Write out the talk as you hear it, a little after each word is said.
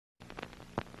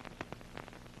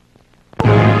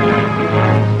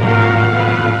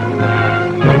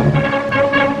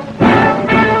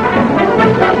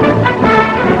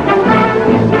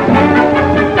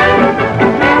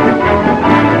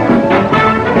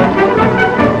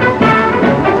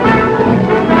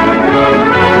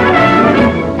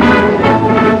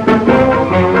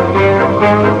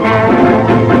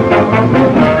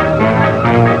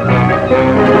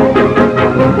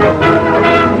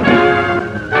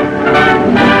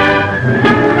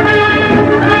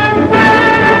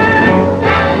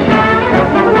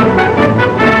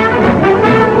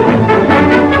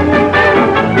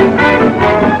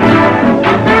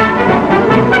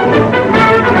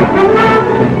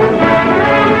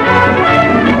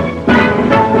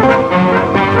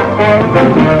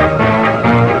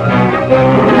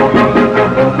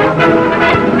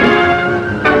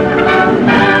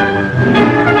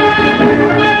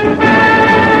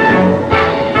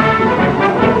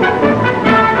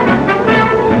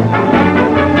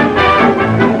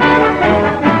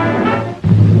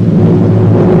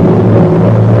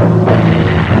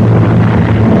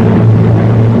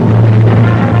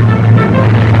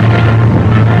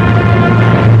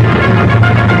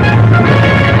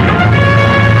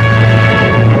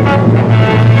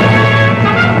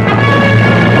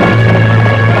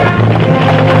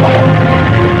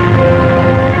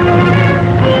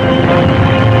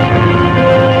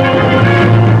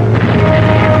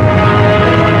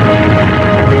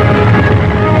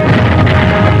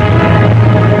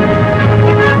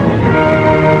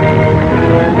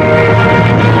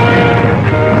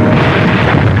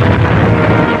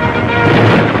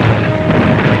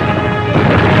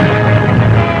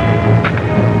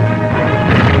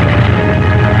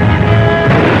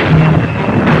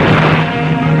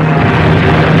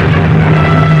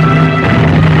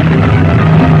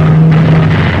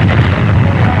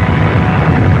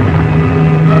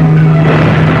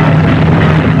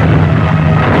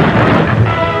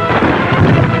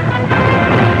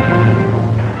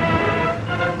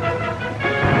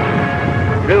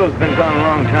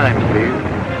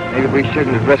Maybe we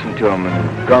shouldn't have listened to him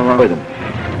and gone along with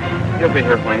him. He'll be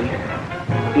here, Whiney.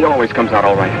 He always comes out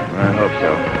all right. I hope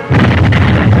so.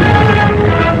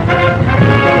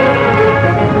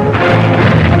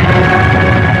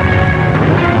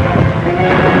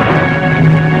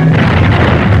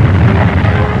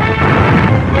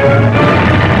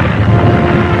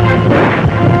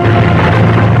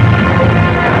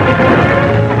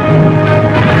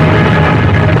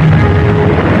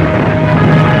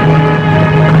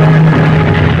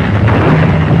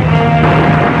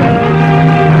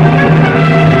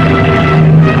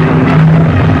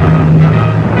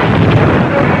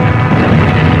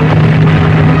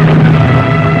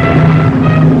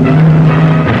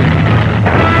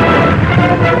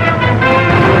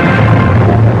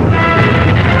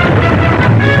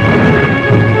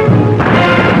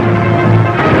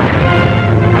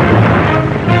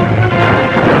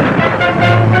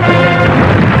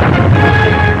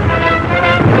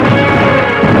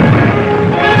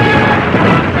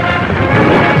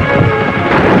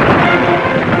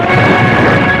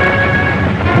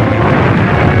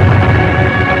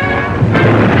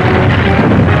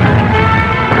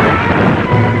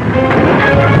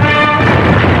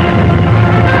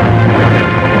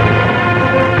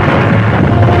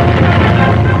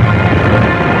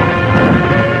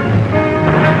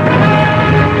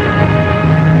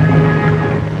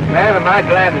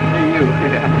 Glad to see you.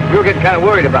 We were getting kind of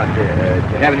worried about you.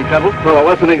 Did you have any trouble? Well, it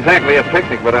wasn't exactly a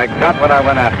picnic, but I got what I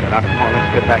went after. Now, come on,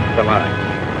 let's get back to the line.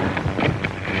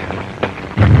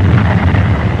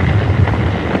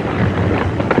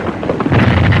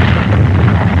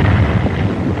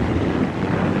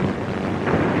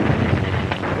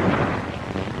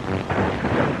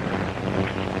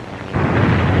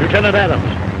 Lieutenant Adams.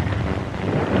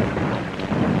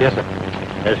 Yes, sir.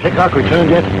 Has Hickok returned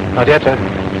yet? Not yet, sir.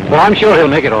 Well, I'm sure he'll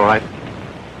make it all right.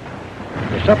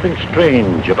 There's something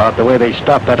strange about the way they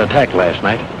stopped that attack last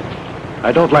night.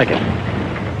 I don't like it.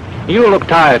 You look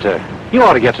tired, sir. You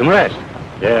ought to get some rest.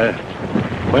 Yeah.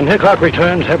 When Hickok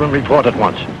returns, have him report at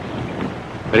once.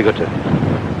 Very good, sir.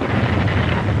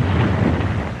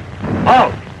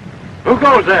 Halt! Who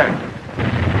goes there?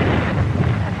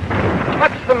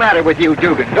 What's the matter with you,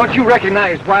 Dugan? Don't you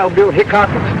recognize Wild Bill Hickok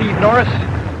and Steve Norris?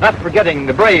 Not forgetting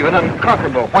the brave and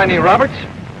unconquerable Whiney Roberts?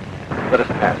 Let us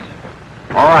pass.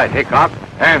 All right, Hickok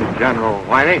and General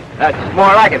Whiney. That's more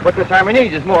like it. What this army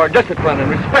needs is more discipline and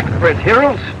respect for its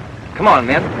heroes. Come on,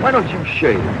 men. Why don't you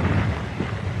shave?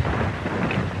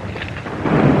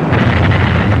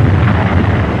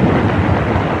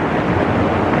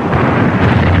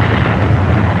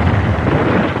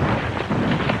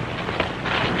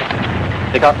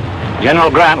 Hickok,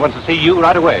 General Grant wants to see you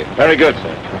right away. Very good,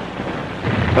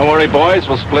 sir. Don't worry, boys.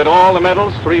 We'll split all the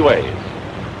medals 3 ways.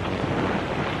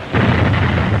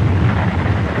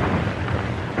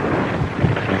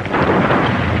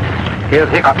 Here's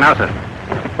Hickok now, sir.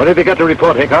 What have you got to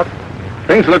report, Hickok?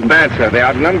 Things look bad, sir. They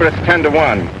outnumber us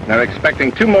 10-1. They're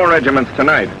expecting 2 more regiments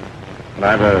tonight. And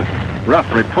I've a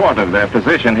rough report of their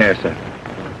position here, sir.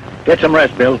 Get some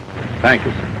rest, Bill. Thank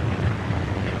you, sir.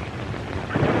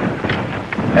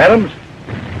 Adams,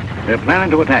 they're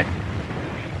planning to attack.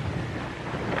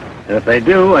 And if they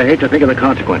do, I hate to think of the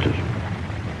consequences.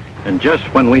 And just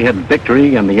when we had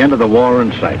victory and the end of the war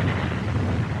in sight.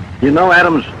 You know,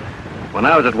 Adams, when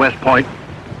I was at West Point,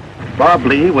 Bob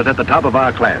Lee was at the top of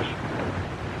our class.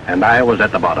 And I was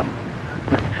at the bottom.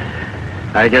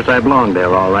 I guess I belonged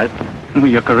there, all right.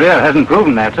 Your career hasn't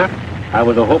proven that, sir. I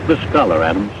was a hopeless scholar,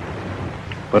 Adams.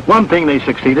 But one thing they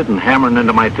succeeded in hammering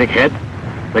into my thick head,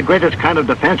 the greatest kind of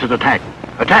defense is attack.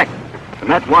 Attack! And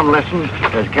that one lesson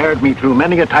has carried me through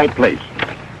many a tight place.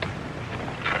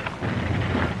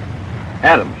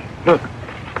 Adams, look.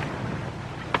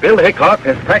 Bill Hickok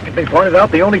has practically pointed out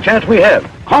the only chance we have.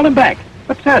 Call him back.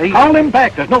 But, sir, Call him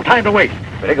back. There's no time to waste.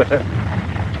 Very good, sir.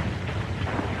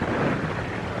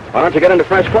 Why don't you get into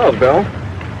fresh clothes, Bill?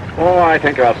 Oh, I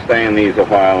think I'll stay in these a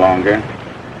while longer.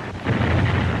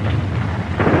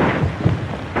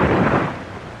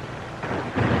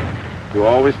 You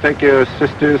always take your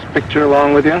sister's picture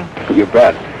along with you? You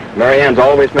bet. Mary Ann's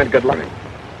always meant good luck.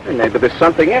 Hey, maybe there's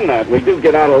something in that. We do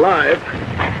get out alive.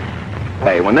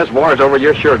 Hey, when this war's over,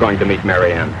 you're sure going to meet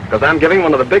Mary Ann. Because I'm giving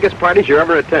one of the biggest parties you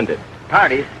ever attended.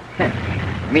 Parties?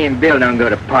 Me and Bill don't go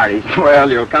to parties.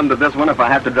 Well, you'll come to this one if I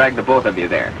have to drag the both of you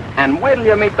there. And wait till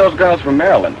you meet those girls from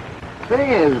Maryland.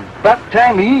 Say, it's about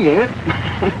time to eat, ain't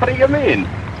it? What do you mean?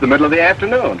 It's the middle of the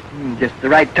afternoon. Just the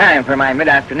right time for my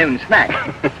mid-afternoon snack.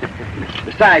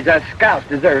 Besides, us scouts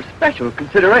deserve special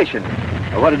consideration.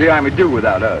 What did the Army do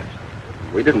without us?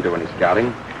 We didn't do any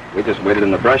scouting. We just waited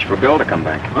in the brush for Bill to come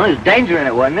back. Well, there's danger in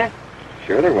it, wasn't there?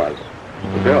 Sure there was.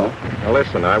 Bill? Now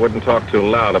listen, I wouldn't talk too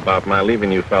loud about my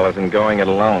leaving you fellas and going it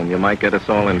alone. You might get us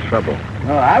all in trouble.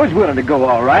 Well, I was willing to go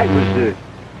all right. It was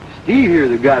Steve here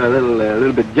that got a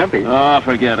little bit jumpy. Oh,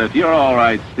 forget it. You're all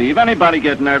right, Steve. Anybody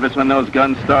get nervous when those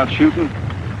guns start shooting?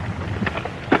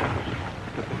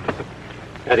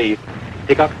 Eddie,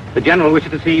 Hickok, the general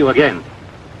wishes to see you again.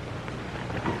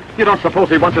 You don't suppose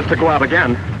he wants us to go out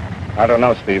again? I don't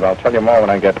know, Steve. I'll tell you more when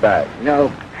I get back.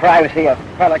 No privacy. A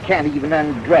fella can't even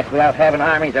undress without having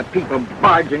armies of people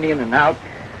barging in and out.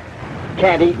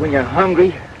 Can't eat when you're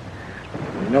hungry.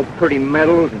 No pretty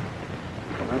medals.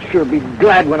 I'll sure be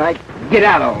glad when I get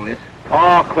out of all this.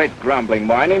 Oh, quit grumbling,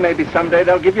 Whiney. Maybe someday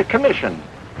they'll give you commission.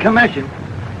 Commission?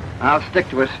 I'll stick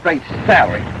to a straight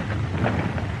salary.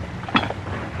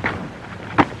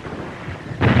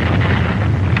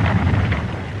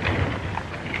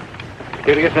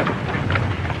 Here he is, sir.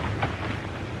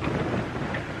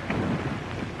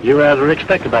 You rather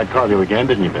expected I'd call you again,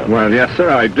 didn't you, Bill? Well, yes,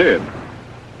 sir, I did.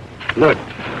 Look,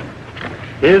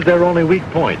 here's their only weak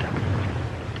point.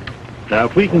 Now,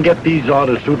 if we can get these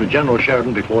orders through to General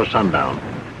Sheridan before sundown,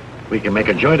 we can make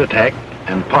a joint attack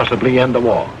and possibly end the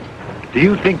war. Do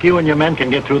you think you and your men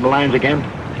can get through the lines again?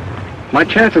 My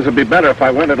chances would be better if I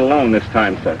went it alone this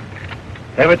time, sir.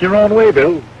 Have it your own way,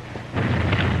 Bill.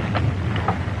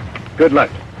 Good luck.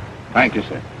 Thank you,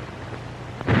 sir.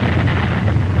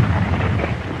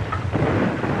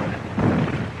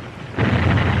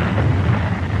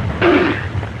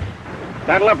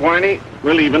 Saddle up, Whiney.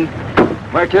 We're leaving.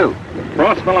 Where to?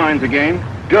 Cross the lines again.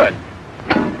 Good.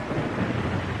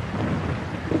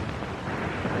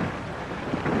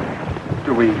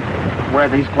 Do we wear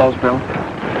these clothes, Bill?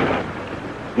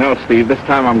 No, Steve. This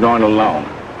time I'm going alone.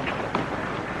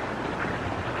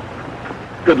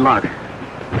 Good luck.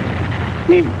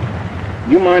 Steve,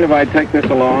 you mind if I take this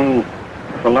along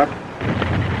for luck?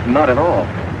 Not at all.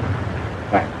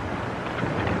 Thanks.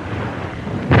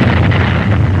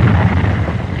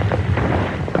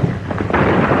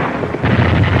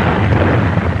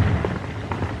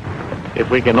 If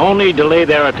we can only delay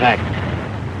their attack.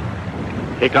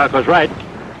 Hickok was right.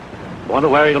 Wonder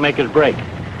where he'll make his break.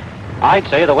 I'd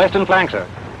say the western flank, sir.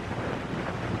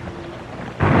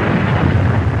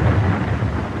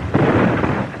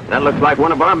 That looks like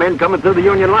one of our men coming through the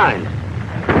Union lines.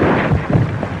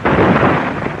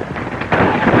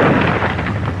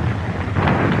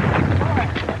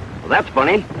 Well, that's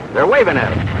funny. They're waving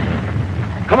at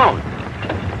us. Come on.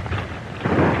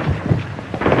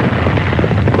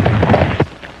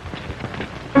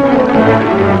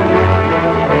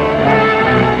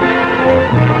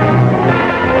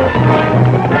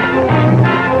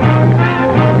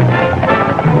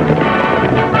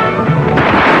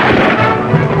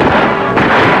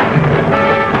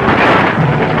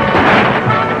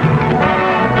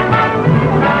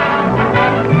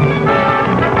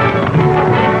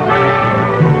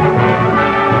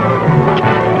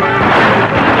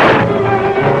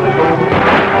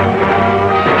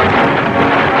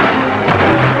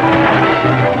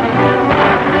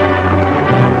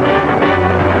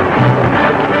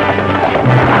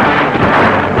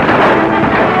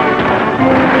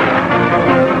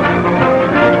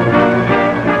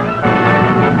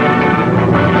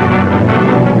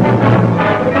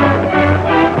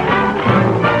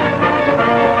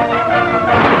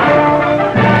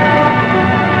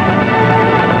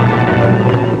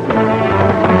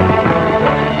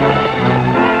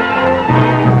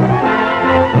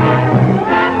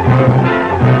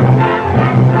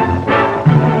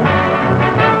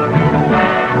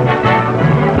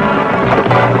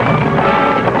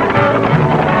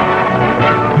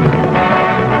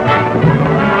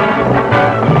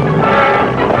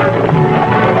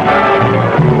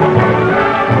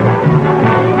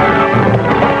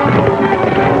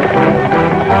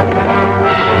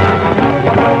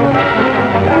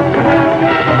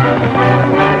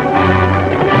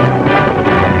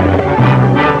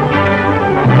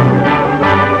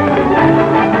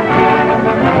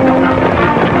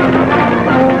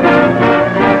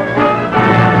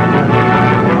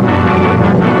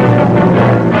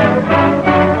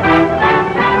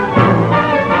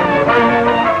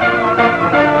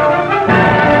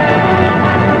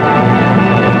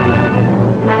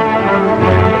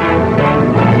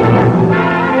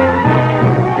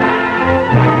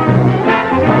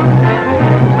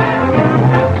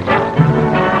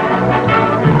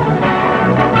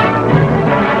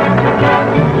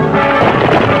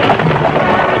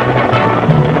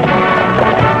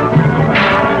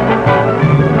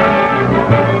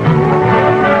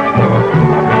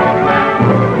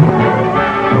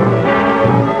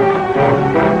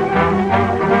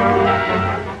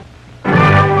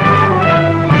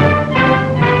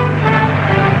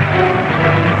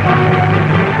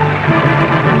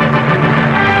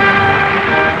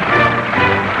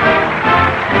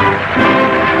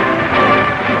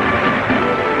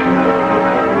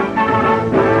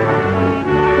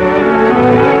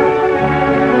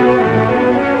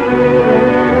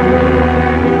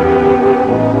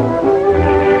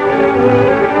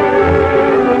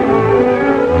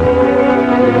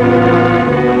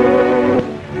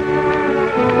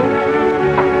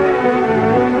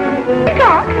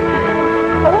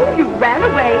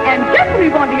 ran away, and just when we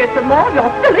want to hear some more of your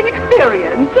thrilling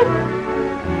experience.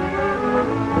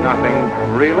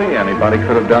 Nothing, really. Anybody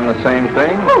could have done the same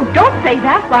thing. Oh, don't say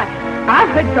that. Why, I've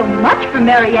heard so much from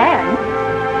Mary Ann.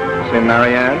 Say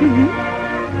Mary Ann? Mm-hmm.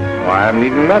 Well, I haven't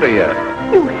even met her yet.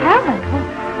 You haven't?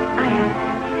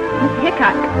 Well, Mr.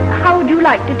 Hickok, how would you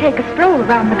like to take a stroll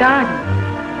around the garden?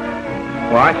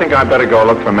 Well, I think I'd better go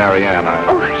look for Mary Ann.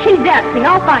 Oh, she's dancing.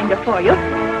 I'll find her for you.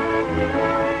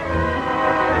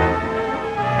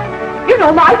 You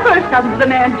know, my first husband was a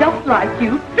man just like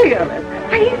you, fearless.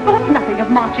 He thought nothing of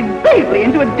marching bravely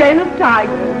into a den of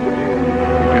tigers.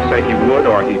 Did you say he would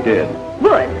or he did?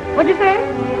 Would. What'd you say?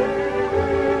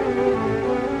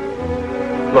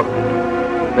 Look,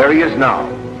 there he is now.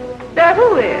 There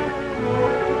who is?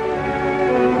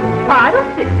 I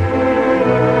don't see.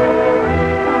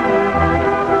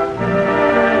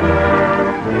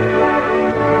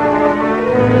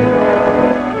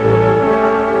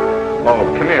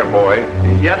 Oh, come here, boy.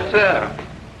 Yes, sir.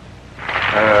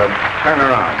 Turn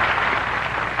around.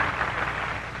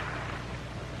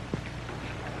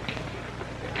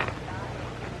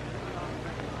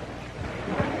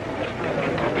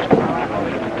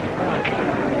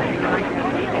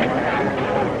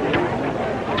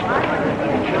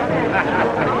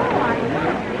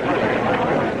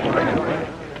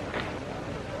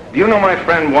 Do you know my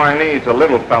friend Whiney? He's a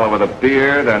little fellow with a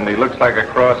beard, and he looks like a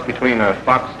cross between a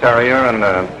fox terrier and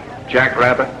a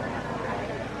jackrabbit.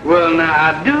 Well, now,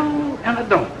 I do and I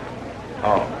don't.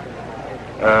 Oh.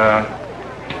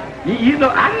 You know,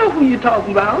 I know who you're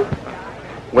talking about.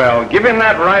 Well, give him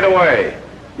that right away.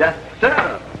 Yes,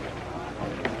 sir.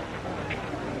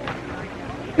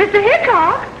 Mr.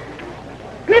 Hickok?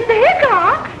 Mr.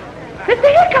 Hickok? Mr.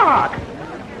 Hickok?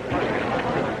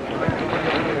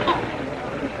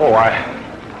 Oh,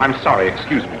 I'm sorry.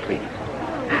 Excuse me, please.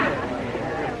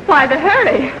 Why the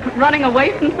hurry? Running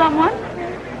away from someone?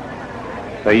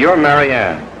 Say, you're Mary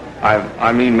Ann.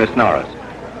 I mean Miss Norris.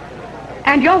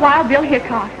 And you're Wild Bill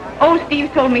Hickok. Oh,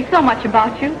 Steve's told me so much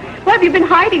about you. Where have you been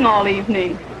hiding all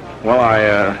evening?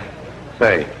 Well,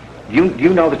 say, you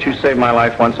know that you saved my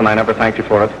life once and I never thanked you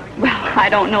for it? Well, I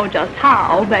don't know just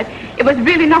how, but it was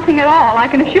really nothing at all, I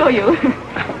can assure you.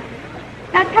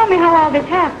 Now tell me how all this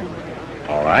happened.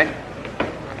 All right.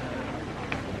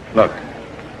 Look,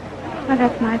 Well,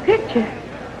 that's my picture.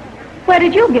 Where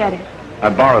did you get it? I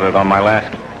borrowed it on my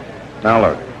last... Now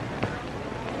look.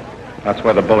 That's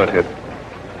where the bullet hit.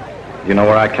 You know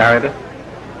where I carried it?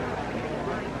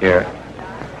 Here.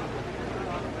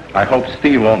 I hope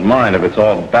Steve won't mind if it's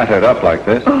all battered up like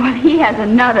this. Oh, well, he has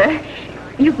another.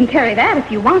 You can carry that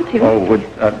if you want to.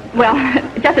 Oh, Well,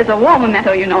 just as a war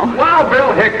memento, you know. Wow,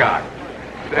 Bill Hickok.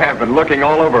 Say, I've been looking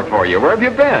all over for you. Where have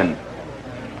you been?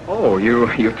 Oh, you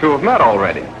two have met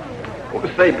already. Oh,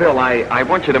 say, Bill, I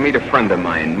want you to meet a friend of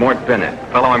mine, Mort Bennett, a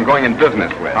fellow I'm going in business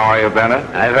with. How are you, Bennett?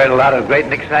 I've heard a lot of great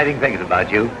and exciting things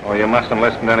about you. Oh, you mustn't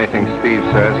listen to anything Steve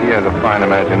says. He has a fine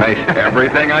imagination.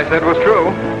 Everything I said was true.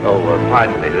 Oh,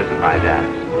 pardon me. This is my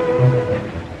dance.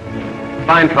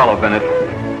 Fine fellow, Bennett.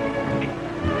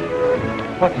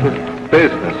 What's this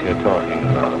business you're talking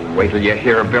about? Wait till you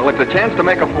hear, Bill. It's a chance to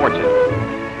make a fortune.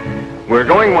 We're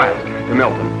going west, to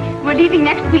Milton. We're leaving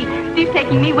next week. Steve's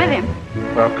taking me with him.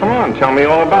 Well, come on, tell me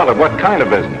all about it. What kind of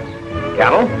business?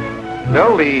 Cattle?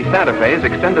 No, the Santa Fe has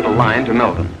extended a line to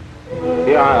Milton.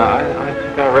 Yeah, I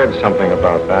think I read something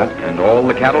about that. And all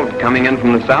the cattle coming in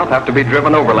from the south have to be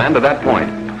driven overland to that point.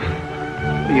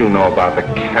 What do you know about the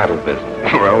cattle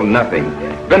business? Well, nothing.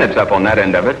 Bennett's up on that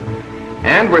end of it.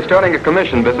 And we're starting a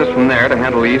commission business from there to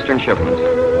handle the eastern shipments.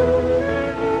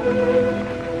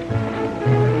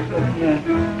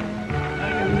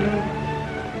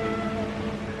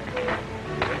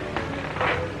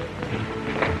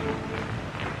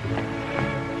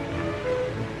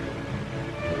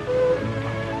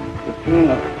 Between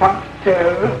a fox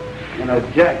terrier and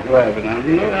a jackrabbit. Now,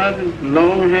 you know how this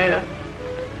long hair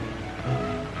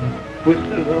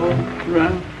twisted all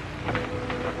around?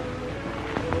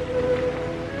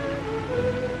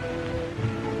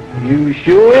 You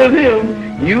sure is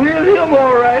him. You is him,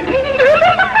 all right.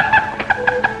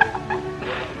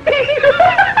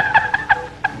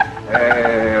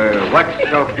 What's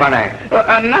so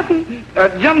funny? Nothing.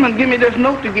 Gentlemen, give me this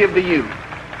note to give to you.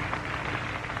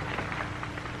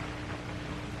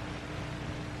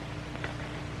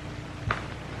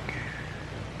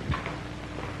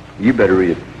 You better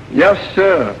read it. Yes,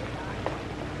 sir.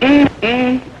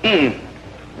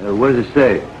 What does it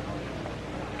say?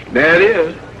 There it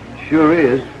is. Sure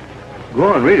is.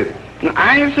 Go on, read it. Now,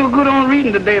 I ain't so good on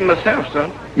reading today myself,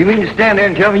 son. You mean to stand there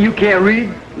and tell me you can't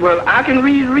read? Well, I can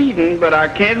read reading, but I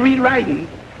can't read writing.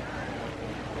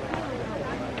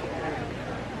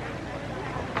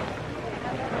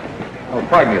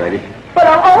 Pardon me, lady. But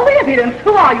of all the impudence,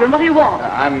 who are you and what do you want?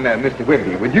 I'm Mr.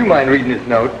 Whitby. Would you mind reading this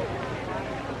note?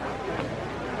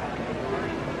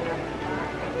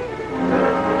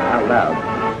 Out loud.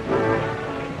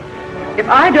 If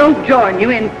I don't join you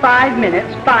in 5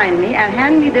 minutes, find me and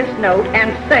hand me this note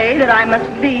and say that I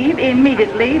must leave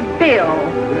immediately, Bill.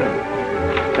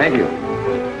 Thank you.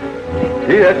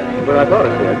 See, that's what I thought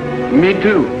it said. Me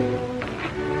too.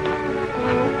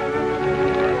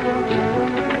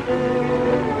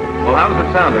 Well, how does it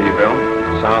sound to you, Bill?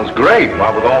 Sounds great.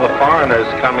 What with all the foreigners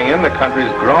coming in, the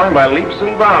country's growing by leaps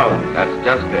and bounds. That's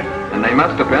just it. And they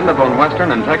must depend upon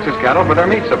Western and Texas cattle for their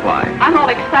meat supply. I'm all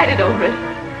excited over it.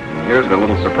 Here's the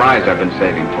little surprise I've been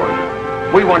saving for you.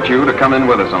 We want you to come in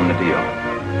with us on the deal.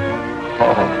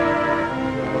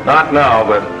 Oh, not now,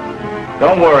 but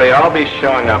don't worry. I'll be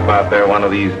showing up out there one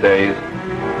of these days.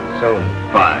 Soon.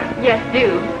 Fine. Yes,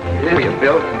 do. It is,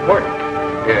 Bill. It's important.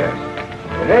 Yes.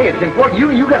 But hey, it's important.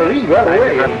 You gotta leave right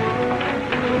away.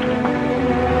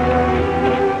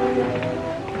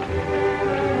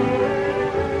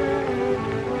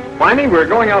 Whiney, we're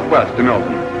going out west to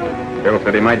Milton. Bill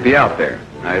said he might be out there.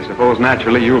 I suppose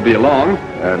naturally you'll be along.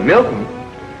 Milton?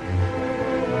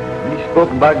 He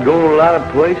spoke about going a lot of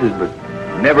places, but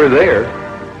never there.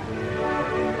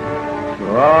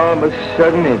 So all of a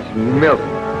sudden, it's Milton.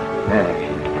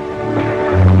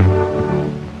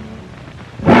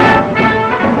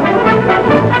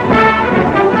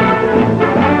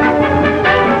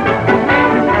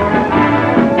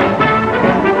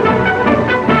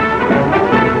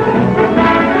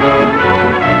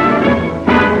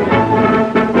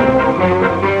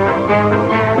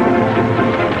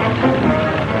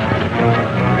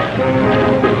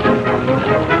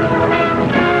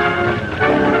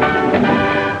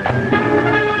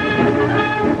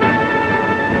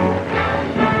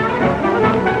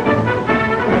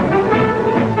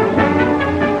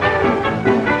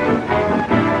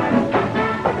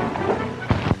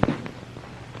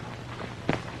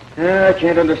 I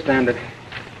can't understand it.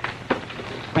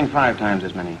 Spending 5 times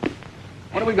as many.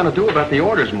 What are we going to do about the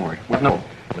orders, Mort? Well, no.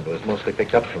 It was mostly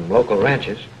picked up from local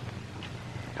ranches.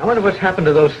 I wonder what's happened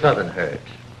to those southern herds.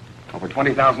 Over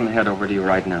 20,000 head over to you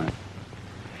right now.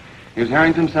 Here's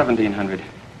Harrington, 1,700.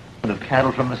 The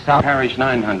cattle from the south. Parrish,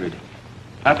 900.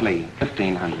 Utley,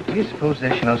 1,500. Do you suppose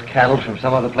they should those cattle from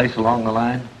some other place along the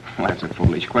line? Well, that's a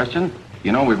foolish question.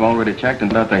 You know, we've already checked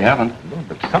and bet they haven't. Well,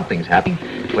 but something's happened.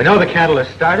 We know the cattle have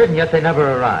started, and yet they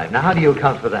never arrived. Now, how do you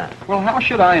account for that? Well, how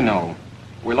should I know?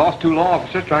 We lost 2 law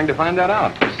officers trying to find that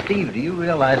out. Steve, do you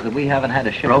realize that we haven't had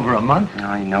a ship over a month?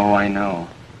 I know.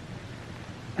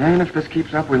 And if this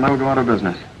keeps up, we might go out of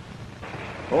business.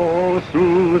 Oh,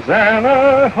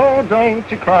 Susanna, oh,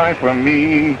 don't you cry for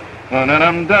me.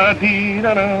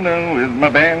 Da-dum-da-dee-da-da-da, with my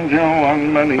banjo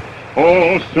on my knee.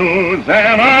 Oh,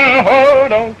 Susanna, oh,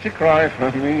 don't you cry for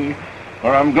me,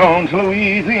 or I'm going to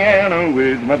Louisiana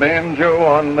with my banjo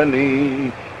on my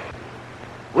knee.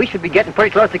 We should be getting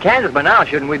pretty close to Kansas by now,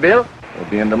 shouldn't we, Bill? We'll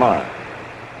be in tomorrow.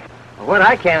 Well, what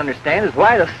I can't understand is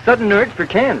why the sudden urge for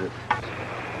Kansas.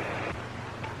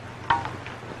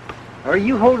 Or are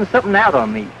you holding something out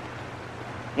on me?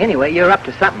 Anyway, you're up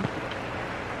to something.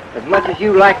 As much as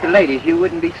you like the ladies, you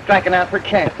wouldn't be striking out for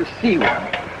Kansas to see one.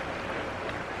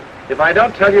 If I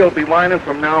don't tell you, you'll be whining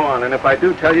from now on, and if I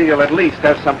do tell you, you'll at least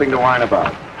have something to whine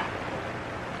about.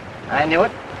 I knew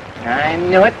it.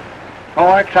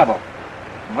 More trouble.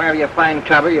 And wherever you find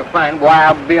trouble, you'll find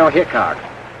Wild Bill Hickok.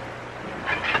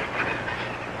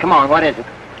 Come on, what is it?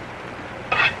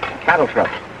 Cattle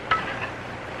trouble.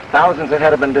 Thousands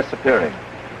ahead have been disappearing.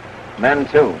 Men,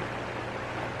 too.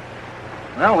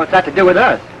 Well, what's that to do with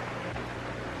us?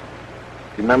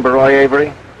 You remember Roy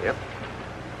Avery? Yep.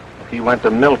 He went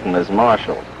to Milton as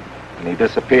marshal, and he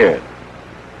disappeared.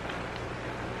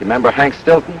 You remember Hank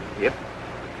Stilton? Yep.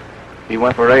 He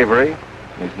went for Avery,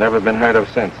 and he's never been heard of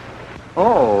since.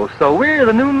 Oh, so we're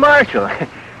the new marshal.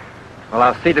 Well,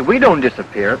 I'll see that we don't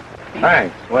disappear.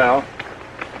 Thanks. Well,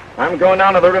 I'm going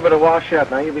down to the river to wash up.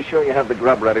 Now, you be sure you have the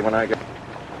grub ready when I get...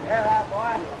 Yeah,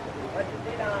 boy. What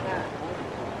you see down there?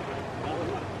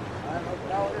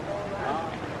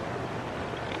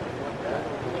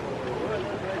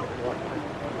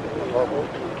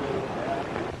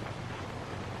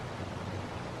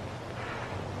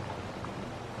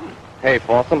 Hey,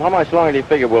 Folsom, how much longer do you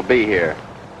figure we'll be here?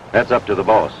 That's up to the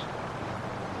boss.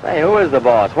 Say, who is the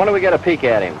boss? When do we get a peek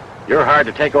at him? You're hard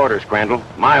to take orders, Crandall.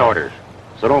 My orders.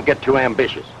 So don't get too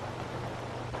ambitious.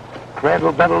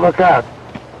 Crandall better look out.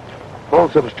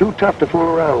 Folsom's too tough to fool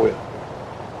around with.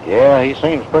 Yeah, he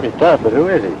seems pretty tough, but who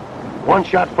is he? One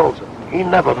shot Folsom. He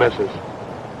never misses.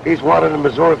 He's wanted in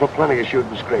Missouri for plenty of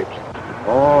shooting scrapes.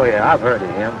 Oh, yeah, I've heard of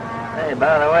him. Hey,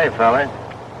 by the way, fellas,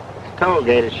 this toll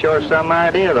gate is sure some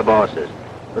idea of the boss's.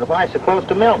 But why so close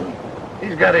to Milton?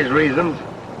 He's got his reasons.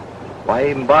 Why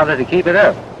even bother to keep it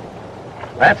up?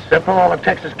 That's simple. All the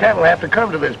Texas cattle have to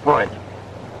come to this point.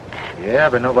 Yeah,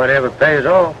 but nobody ever pays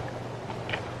off.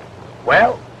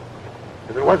 Well,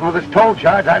 if it wasn't for this toll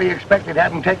charge, how do you expect they'd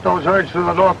have them take those herds through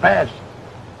the North Pass?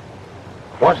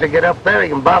 Once they get up there, he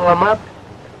can bottle them up,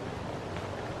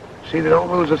 see they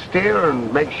don't lose a steer,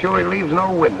 and make sure he leaves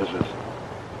no witnesses.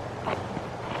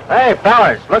 Hey,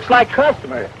 fellas, looks like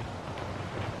customers.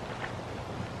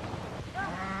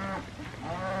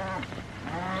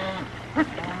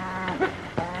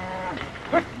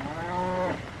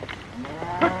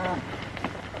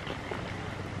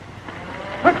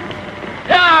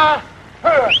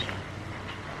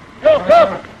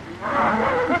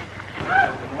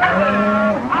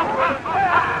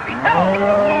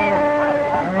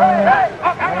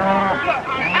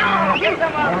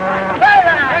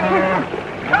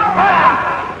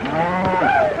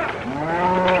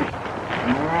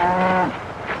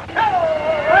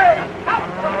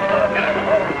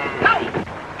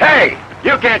 Hey,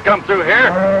 you can't come through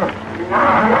here.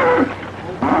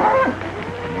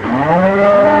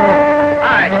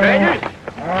 Hi, strangers.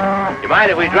 You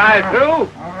mind if we drive through?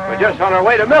 We're just on our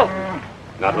way to Milton.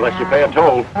 Not unless you pay a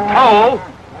toll. Toll?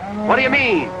 What do you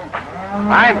mean?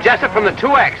 I'm Jessup from the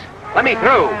 2X. Let me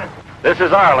through. This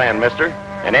is our land, mister.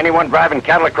 And anyone driving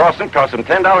cattle across them costs them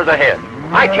 $10 a head.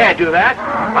 I can't do that.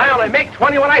 I only make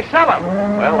 20 when I sell them.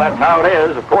 Well, that's how it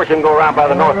is. Of course you can go around by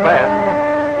the North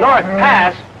Pass. North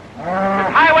Pass?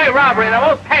 It's highway robbery and I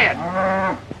won't pay it.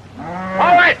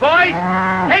 All right, boys.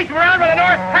 Take them around by the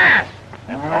North Pass.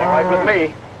 That's all right with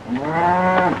me.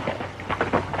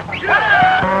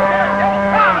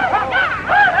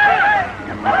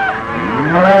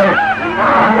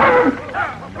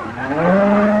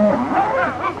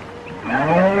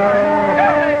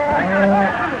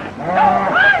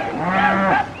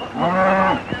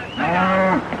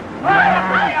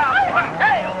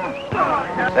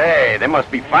 Say, there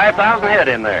must be 5,000 head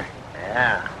in there.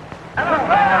 Yeah.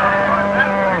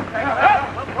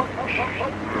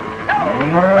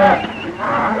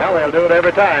 Well, they'll do it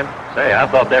every time. Say, I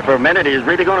thought there for a minute he was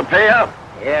really going to pay up.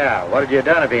 Yeah, what had you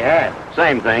done if he had?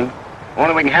 Same thing.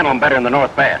 Only we can handle them better in the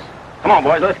North Pass. Come on,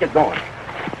 boys, let's get going.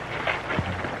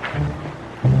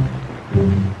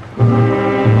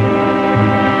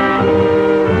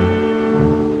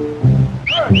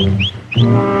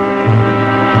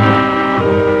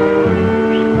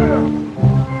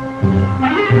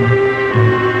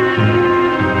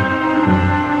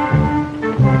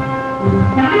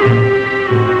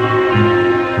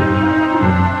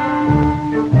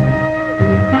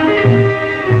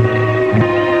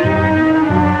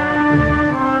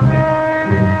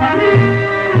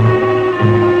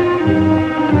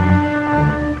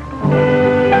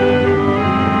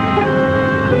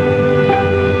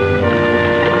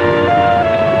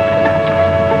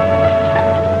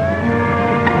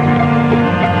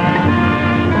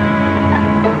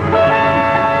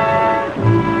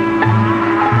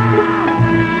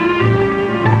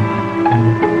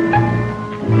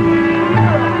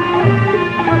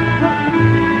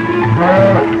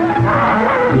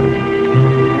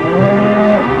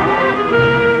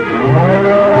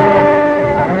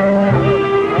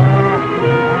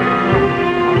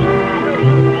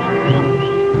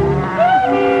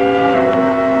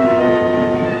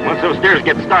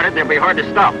 Get started, they'll be hard to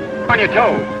stop. On your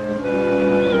toes.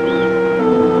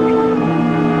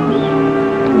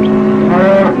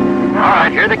 All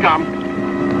right, here they come.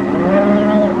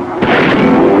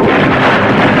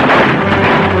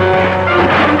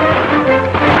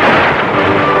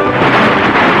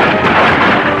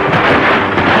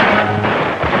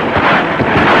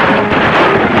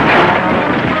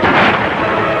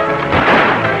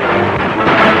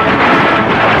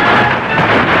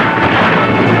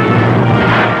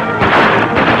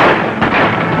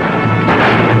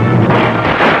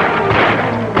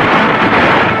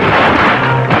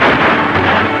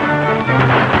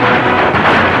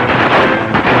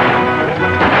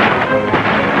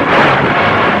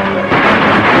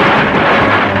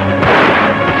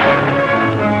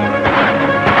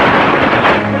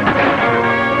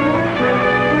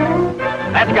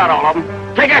 That's got all of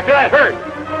them. Take after that herd.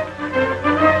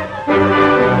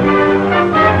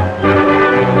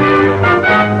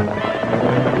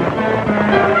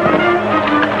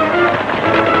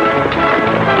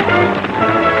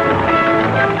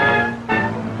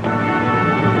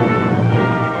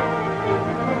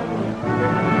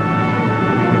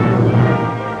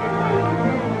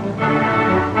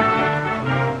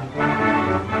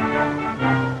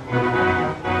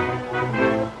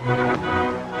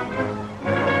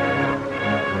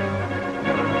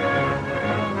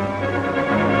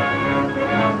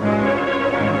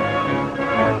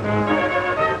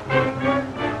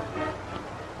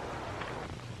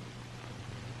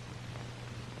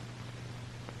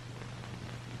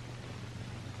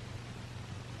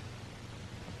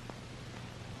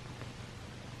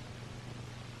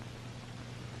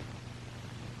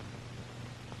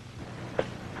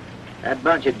 That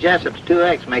bunch of Jessup's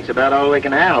 2X makes about all we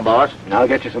can handle, boss. And I'll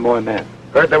get you some more men.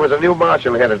 Heard there was a new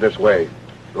marshal headed this way.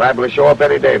 Liable to show up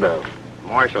any day now.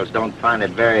 Marshals don't find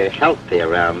it very healthy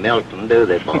around Milton, do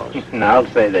they, boss? No, I'll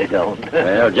say they don't.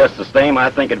 Well, just the same, I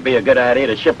think it'd be a good idea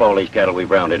to ship all these cattle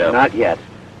we've rounded up. Not yet.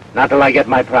 Not till I get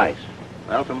my price.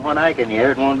 Well, from what I can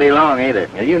hear, it won't be long either.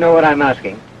 Now, you know what I'm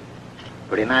asking.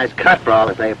 Pretty nice cut for all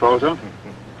that they Folsom.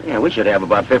 Yeah, we should have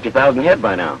about 50,000 head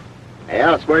by now.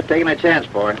 Yeah, it's worth taking a chance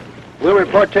for. We'll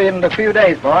report to you in a few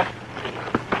days, boss.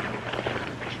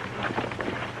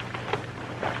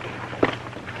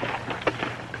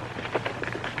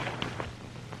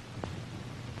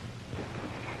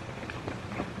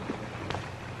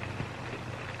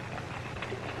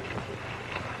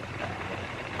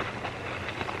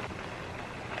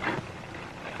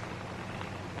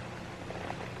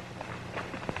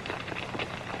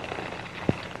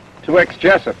 X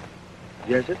Jessup.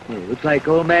 Jessup? Looks like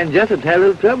old man Jessup's had a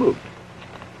little trouble.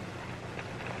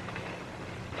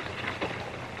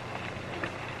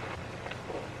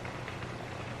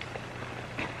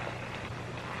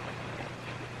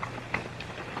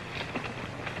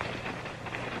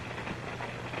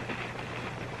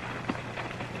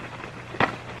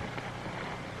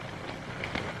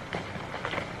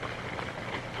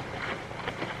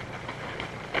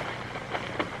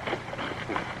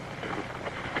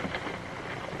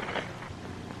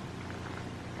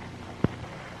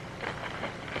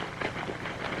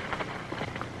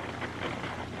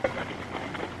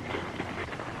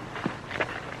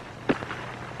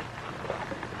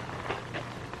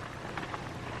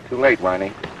 Too late,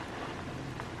 Whiney.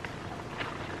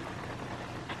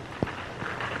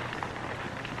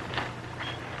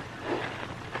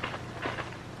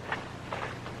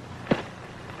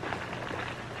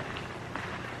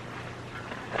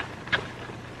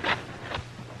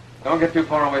 Don't get too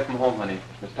far away from home, honey.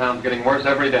 This town's getting worse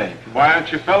every day. Why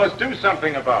don't you fellas do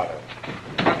something about it?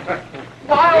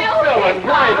 Wild Bill and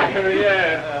Whiney.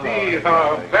 Yeah, Steve.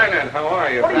 Bennett, how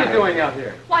are you? What are you doing out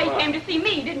here? Why, you came to see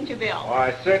me, didn't you, Bill? Oh,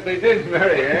 I certainly did,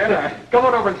 Mary Ann. Come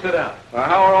on over and sit down. Well,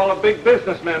 how are all the big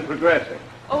businessmen progressing?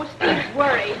 Oh, Steve's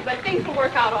worried, but things will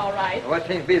work out all right. What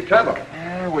seems to be the trouble?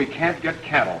 We can't get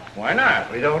cattle. Why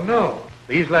not? We don't know.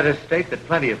 These letters state that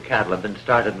plenty of cattle have been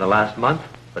started in the last month,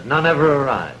 but none ever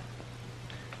arrived.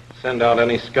 Send out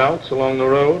any scouts along the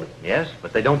road? Yes,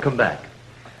 but they don't come back.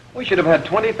 We should have had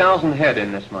 20,000 head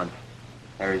in this month.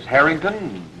 There's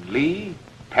Harrington, Lee,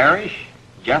 Parrish,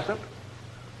 Jessup.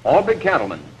 All big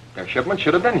cattlemen. Their shipment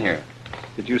should have been here.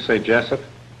 Did you say Jessup?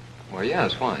 Well,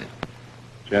 yes, why?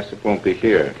 Jessup won't be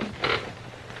here.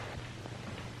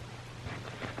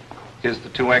 Here's the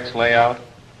 2X layout.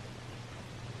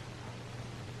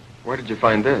 Where did you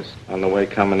find this? On the way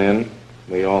coming in,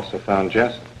 we also found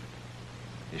Jessup.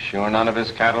 You sure none of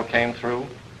his cattle came through?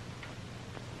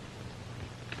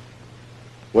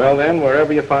 Well, then,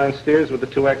 wherever you find steers with the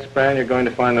 2X brand, you're going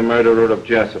to find the murderer of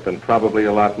Jessup, and probably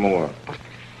a lot more.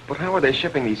 But how are they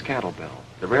shipping these cattle, Bill?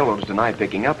 The railroads deny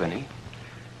picking up any.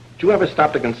 Did you ever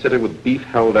stop to consider with beef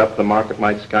held up, the market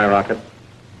might skyrocket?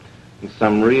 And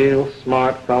some real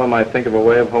smart fellow might think of a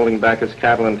way of holding back his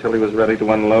cattle until he was ready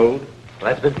to unload?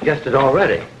 Well, that's been suggested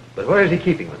already. But where is he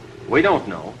keeping them? We don't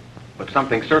know. But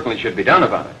something certainly should be done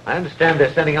about it. I understand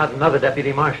they're sending out another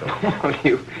deputy marshal.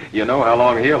 Well, you know how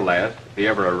long he'll last, if he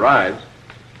ever arrives.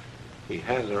 He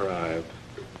has arrived.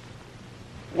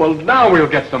 Well, now we'll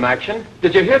get some action.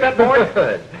 Did you hear that, boy?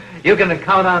 Good. You can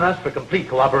count on us for complete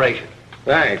cooperation.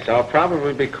 Thanks. I'll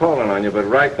probably be calling on you, but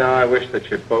right now I wish that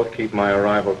you'd both keep my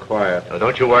arrival quiet. Oh,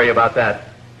 don't you worry about that.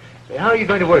 Say, how are you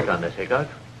going to work on this, Hickok?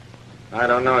 I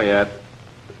don't know yet.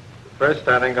 First,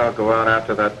 I think I'll go out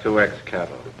after that 2X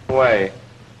cattle. Wait,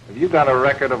 have you got a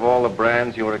record of all the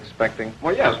brands you were expecting?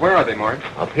 Well, yes. Where are they, Mort?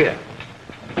 Up here.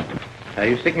 Are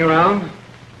you sticking around?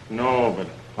 No, but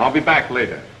I'll be back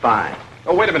later. Fine.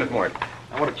 Oh, wait a minute, Mort.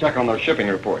 I want to check on those shipping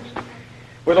reports.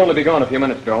 We'll only be gone a few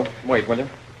minutes, Bill. Wait, will you?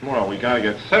 Well, we gotta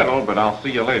get settled, but I'll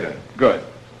see you later. Good.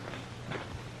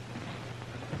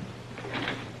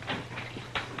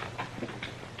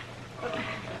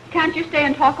 Can't you stay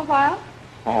and talk a while?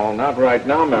 Oh, not right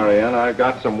now, Marianne. I've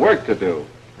got some work to do.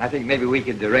 I think maybe we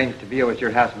could arrange to be over at your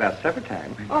house about supper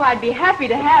time. Oh, I'd be happy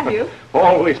to have you.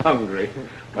 Always hungry.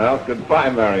 Well,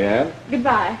 goodbye, Marianne.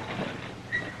 Goodbye.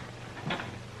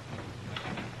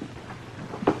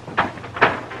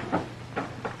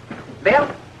 Bill,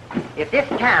 if this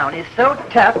town is so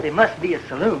tough, there must be a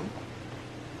saloon.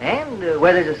 And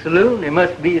where there's a saloon, there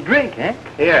must be a drink, eh?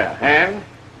 Here, and?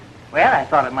 Well, I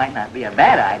thought it might not be a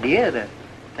bad idea to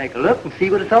take a look and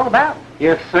see what it's all about.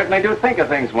 You certainly do think of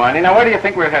things, Whiney. Now, where do you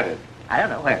think we're headed? I don't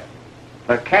know where.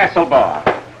 The Castle Bar.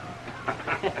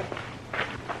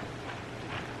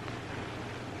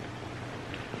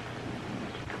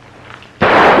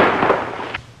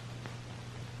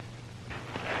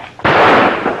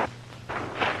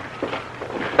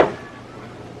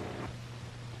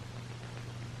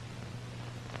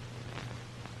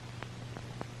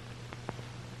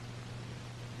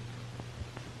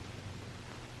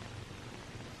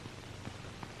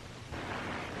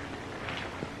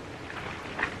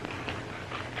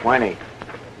 Whiney,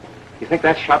 you think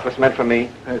that shot was meant for me?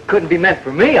 It couldn't be meant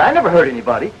for me. I never hurt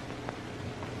anybody.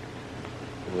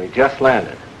 We just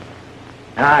landed.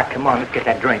 Ah, come on, let's get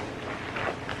that drink.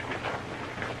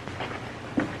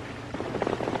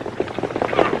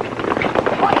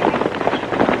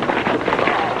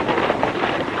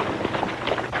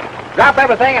 Drop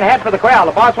everything and head for the corral.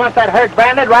 The boss wants that herd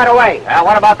branded right away.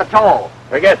 What about the toll?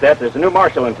 Forget that. There's a new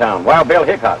marshal in town, Wild Bill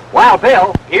Hickok. Wild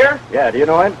Bill? Here? Yeah, do you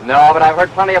know him? No, but I've heard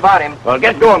plenty about him. Well,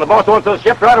 get going. The boss wants those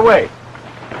shipped right away.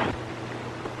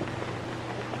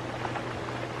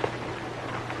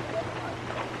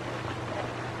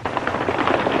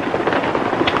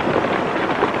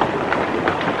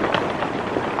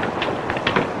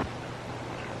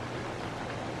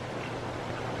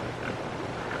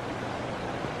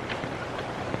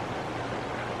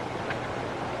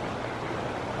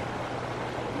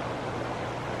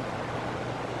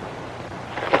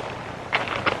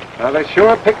 Well, they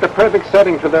sure picked the perfect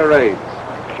setting for their raids.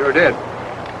 Sure did.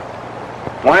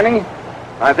 Whiney,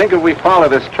 I think if we follow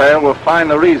this trail, we'll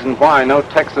find the reason why no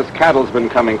Texas cattle's been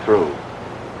coming through.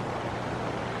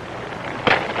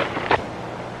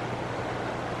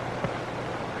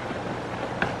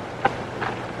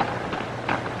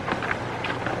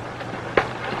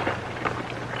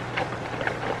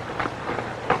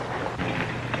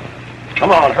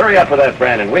 Come on, hurry up with that,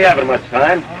 Brandon. We haven't much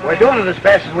time. We're doing it as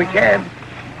fast as we can.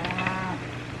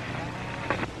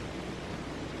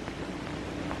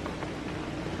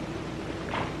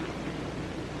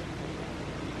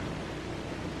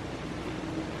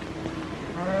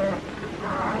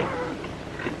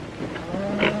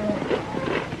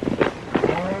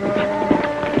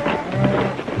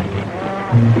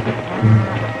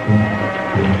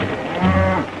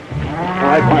 All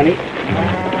right, Whiney.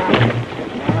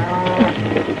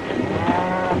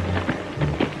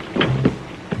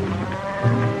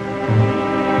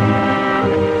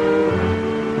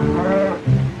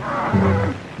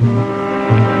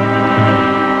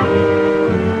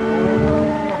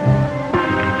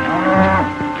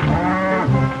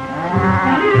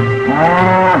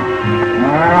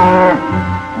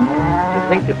 I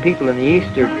think the people in the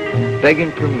east are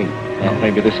begging for meat. Well,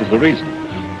 maybe this is the reason.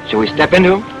 Shall we step into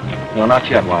them? No, not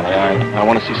yet, Whiney. I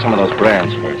want to see some of those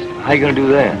brands first. How you gonna do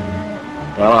that?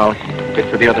 Well, I'll get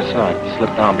to the other side,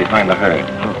 slip down behind the herd.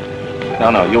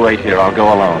 No, you wait here. I'll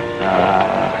go alone.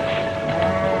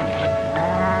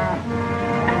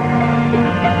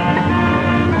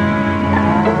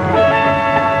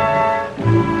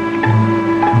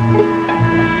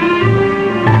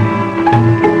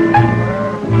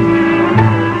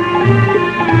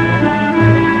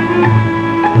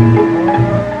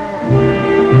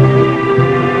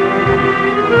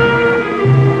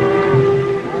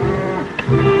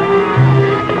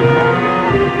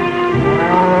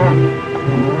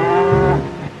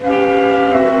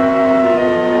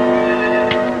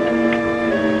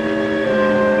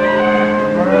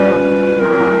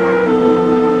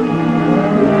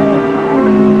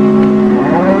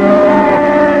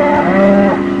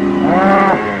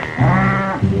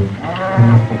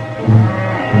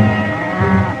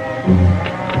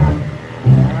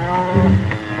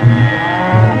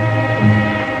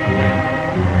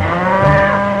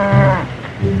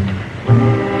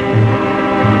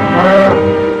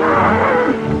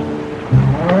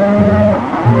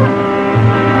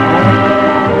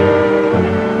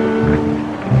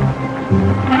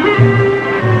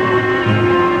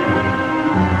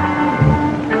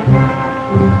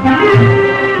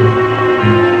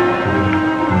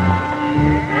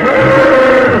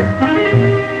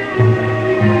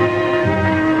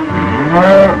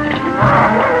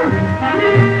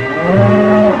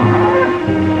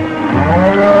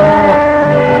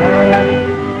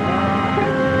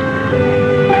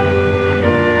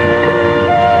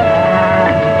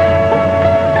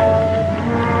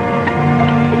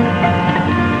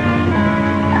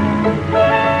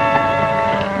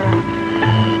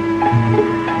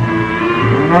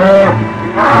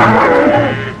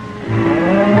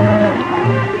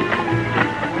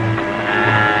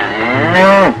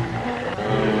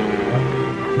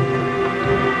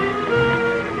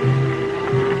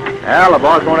 Well, the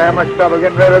boss won't have much trouble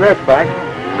getting rid of this bank.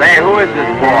 Say, who is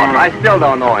this boss? I still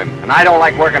don't know him, and I don't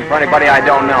like working for anybody I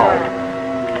don't know.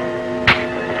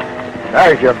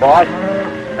 There's your boss.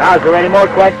 Now, is there any more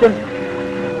questions?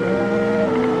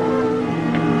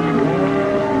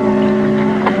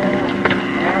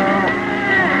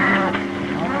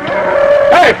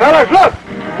 Hey, fellas, look!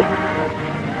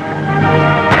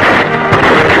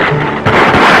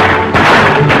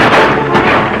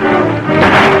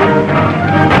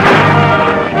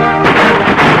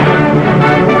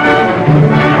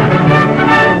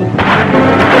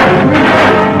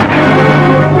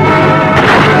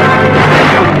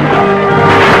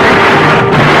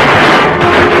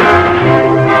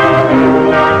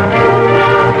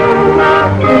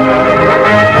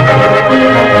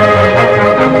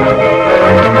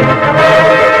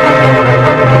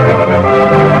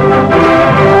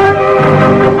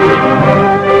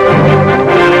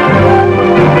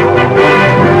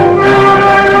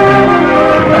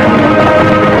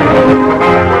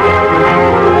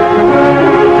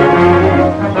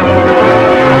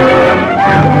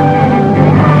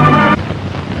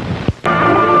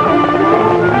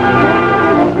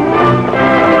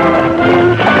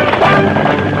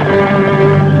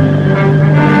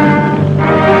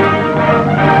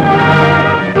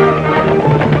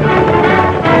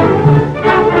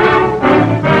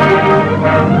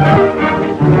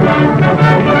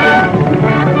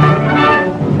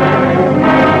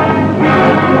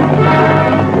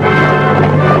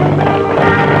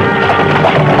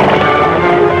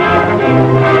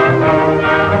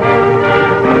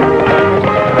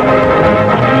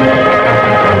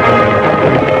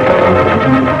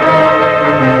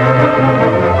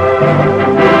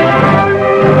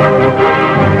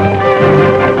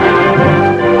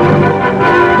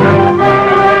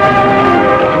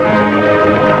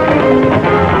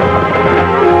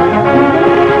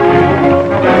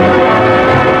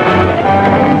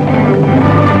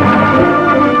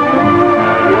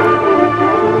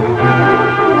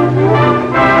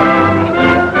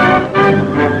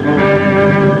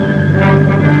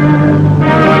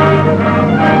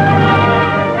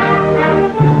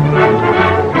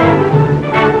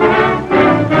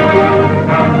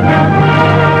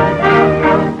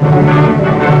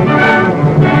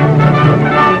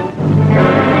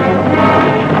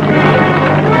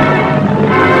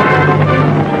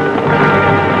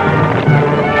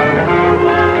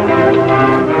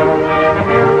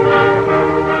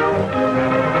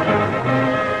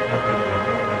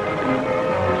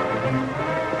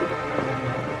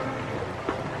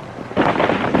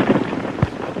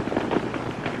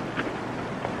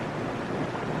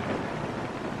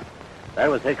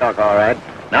 was Hickok, all right.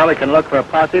 Now we can look for a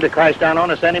posse to crash down on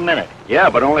us any minute. Yeah,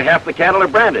 but only half the cattle are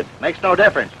branded. Makes no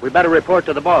difference. We better report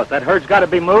to the boss. That herd's got to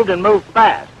be moved and moved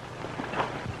fast.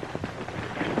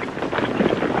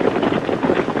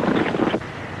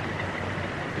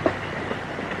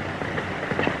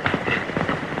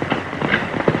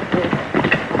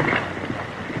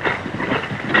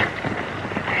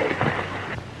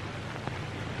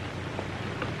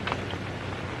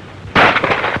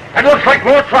 That looks like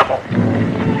more trouble.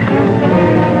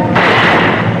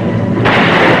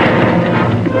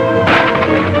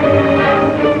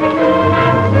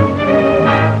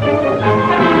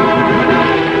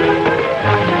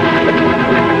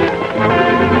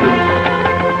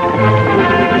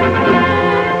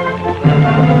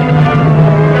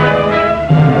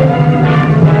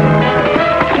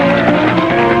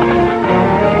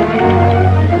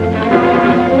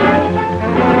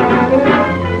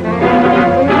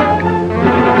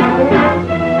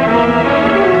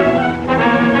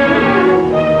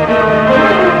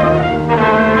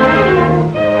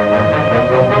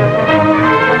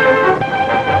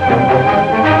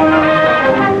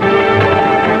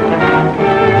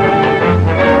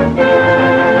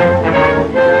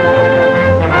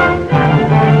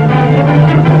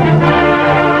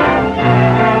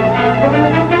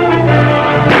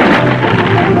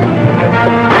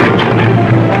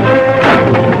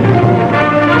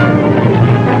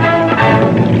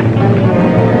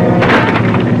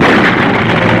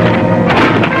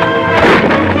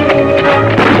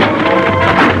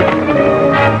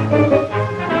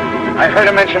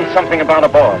 Something about a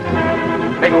boss.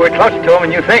 Maybe we're close to him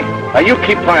and you think. Now you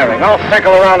keep firing. I'll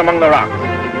circle around among the rocks.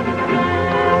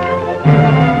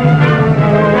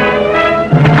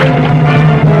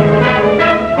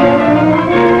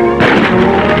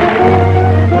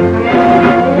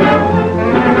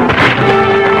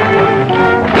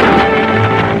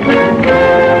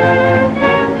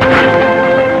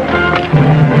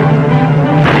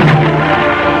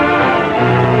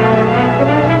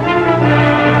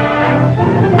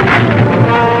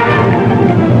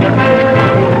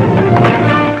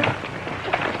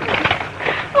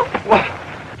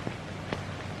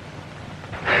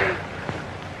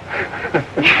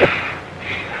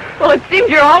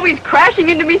 You're always crashing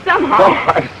into me somehow. Oh,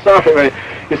 I'm sorry.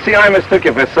 You see, I mistook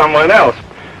you for someone else.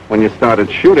 When you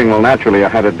started shooting, well, naturally, I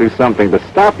had to do something to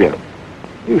stop you.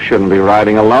 You shouldn't be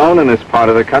riding alone in this part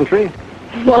of the country.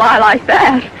 Well, I like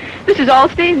that. This is all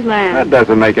Steve's land. That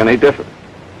doesn't make any difference.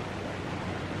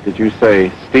 Did you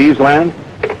say Steve's land?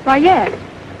 Why, yes.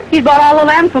 He's bought all the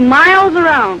land for miles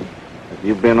around. Have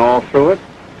you been all through it?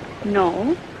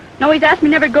 No. No, he's asked me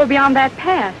never to go beyond that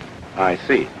pass. I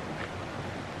see.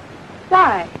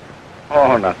 Why?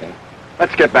 Oh, nothing.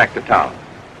 Let's get back to town.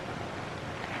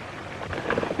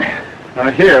 Now,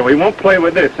 here, we won't play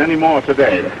with this anymore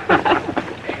today.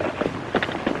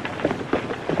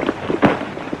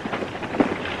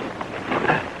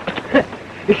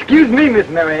 Excuse me, Miss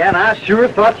Marianne. I sure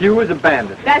thought you was a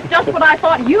bandit. That's just what I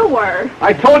thought you were.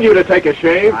 I told you to take a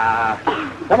shave.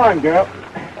 Come on, girl.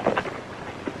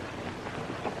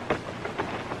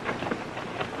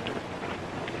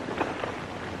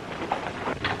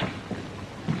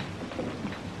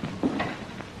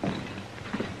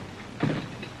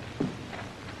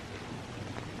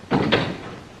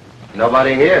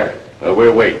 Nobody here.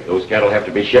 We'll wait. Those cattle have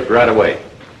to be shipped right away.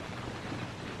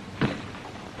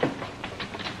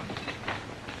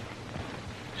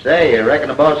 Say, you reckon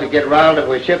the boss would get riled if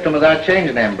we shipped them without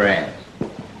changing them brands?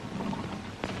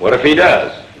 What if he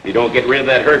does? If you don't get rid of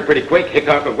that herd pretty quick,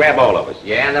 Hickok will grab all of us.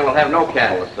 Yeah, and then we'll have no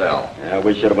cattle to sell. Yeah,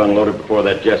 we should have unloaded before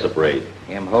that Jessup raid.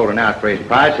 Him holding out for his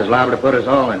price is liable to put us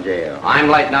all in jail. I'm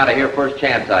lighting out of here first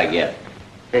chance I get.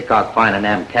 Hickok finding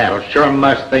them cattle sure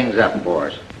mussed things up for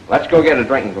us. Let's go get a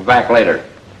drink and go back later.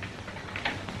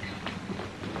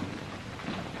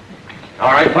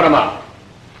 All right, put them up.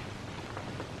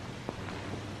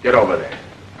 Get over there.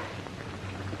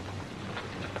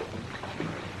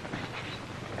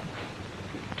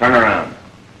 Turn around.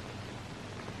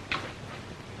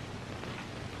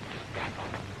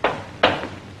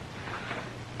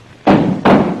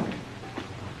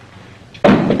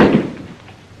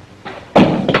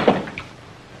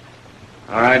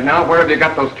 All right, now where have you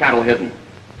got those cattle hidden?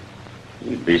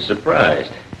 You'd be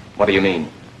surprised. What do you mean?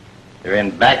 They're in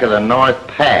back of the North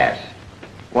Pass.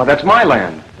 Well, that's my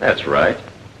land. That's right.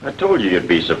 I told you you'd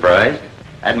be surprised.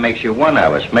 That makes you one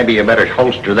of us. Maybe you better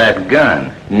holster that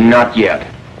gun. Not yet.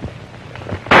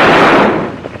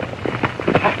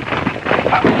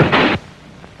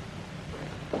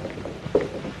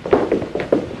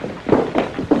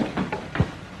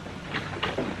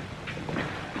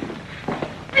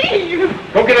 Steve!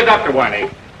 Go get a doctor, Whiney.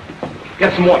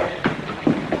 Get some water.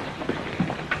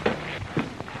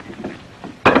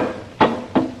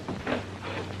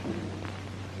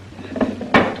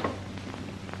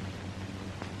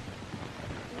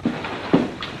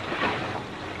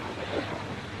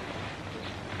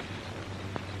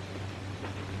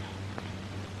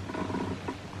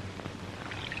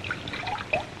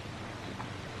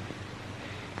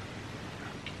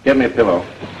 Get me a pillow.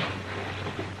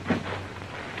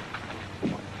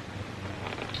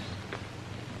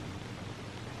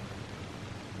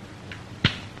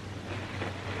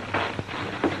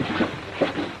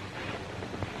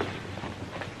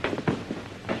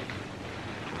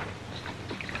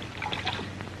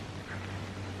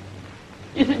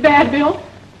 Is it bad, Bill?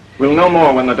 We'll know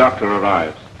more when the doctor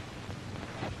arrives.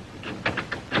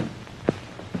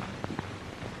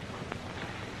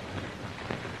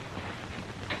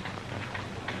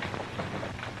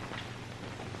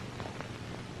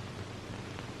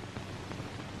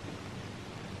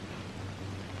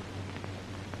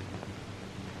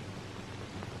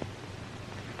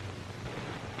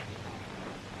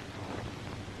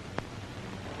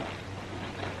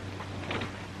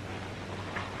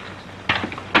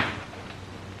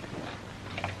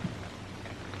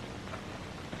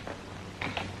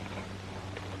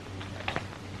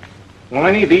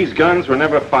 Whiney, these guns were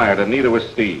never fired, and neither was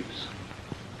Steve's.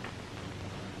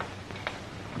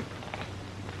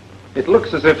 It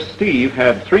looks as if Steve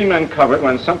had 3 men covered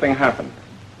when something happened.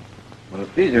 Well,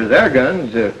 if these are their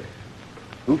guns,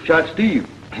 who shot Steve?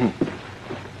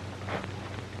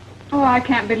 Oh, I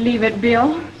can't believe it,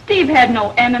 Bill. Steve had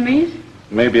no enemies.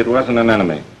 Maybe it wasn't an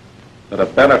enemy, but a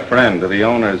better friend to the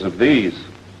owners of these.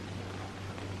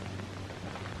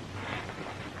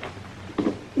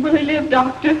 Will he live,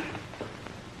 Doctor?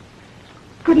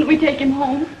 Couldn't we take him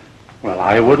home? Well,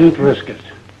 I wouldn't risk it.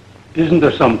 Isn't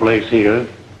there some place here?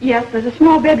 Yes, there's a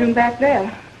small bedroom back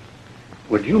there.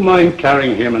 Would you mind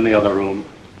carrying him in the other room?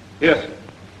 Yes, sir.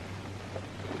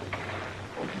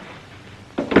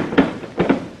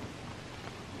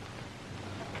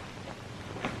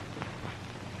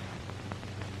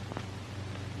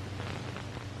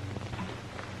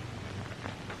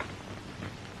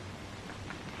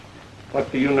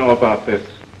 What do you know about this?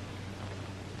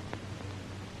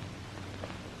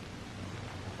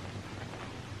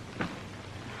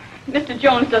 Mr.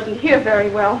 Jones doesn't hear very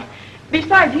well.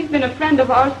 Besides, he's been a friend of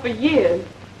ours for years.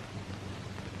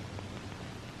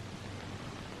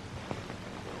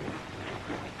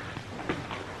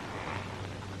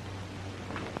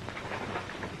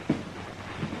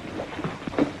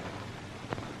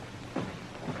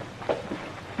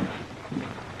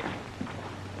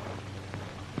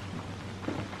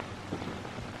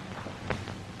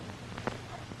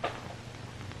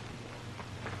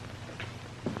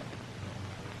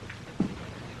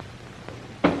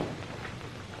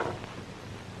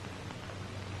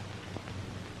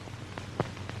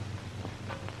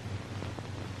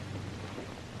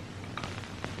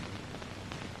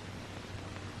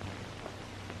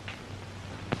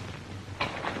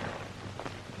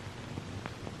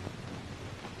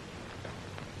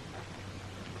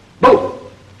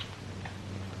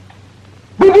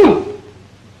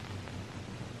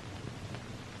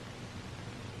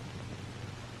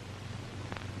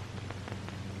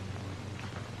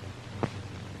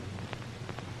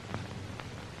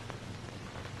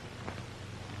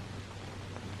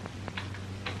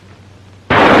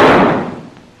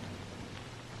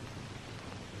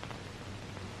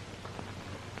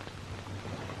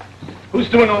 Who's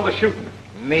doing all the shooting?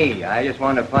 Me. I just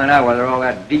wanted to find out whether all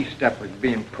that beef stuff was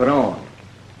being put on.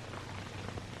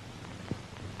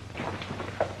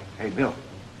 Hey, Bill.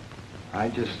 I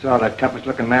just saw the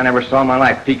toughest-looking man I ever saw in my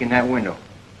life peek in that window.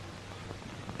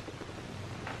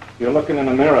 You're looking in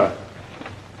a mirror.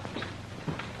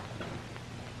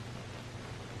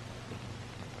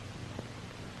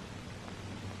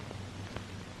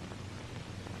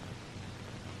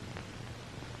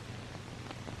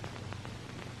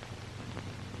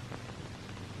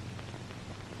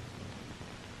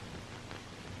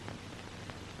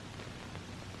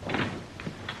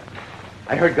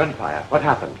 I heard gunfire. What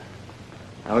happened?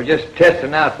 I was just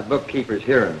testing out the bookkeeper's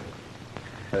hearing.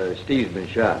 Steve's been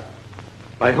shot.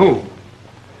 By whom?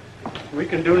 We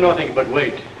can do nothing but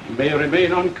wait. He may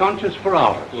remain unconscious for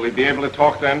hours. Will he be able to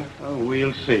talk then? Oh,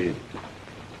 we'll see.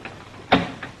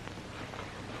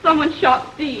 Someone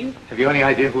shot Steve. Have you any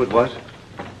idea who it was?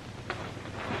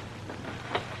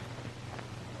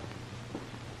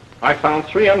 I found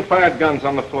 3 unfired guns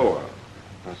on the floor.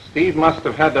 Now, Steve must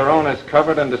have had their owners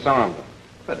covered and disarmed them.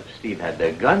 But if Steve had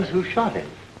their guns, who shot him?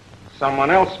 Someone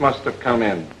else must have come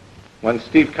in. When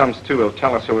Steve comes to, he'll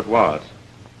tell us who it was.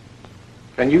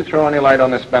 Can you throw any light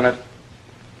on this, Bennett?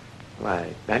 Well,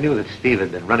 I knew that Steve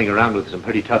had been running around with some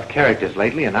pretty tough characters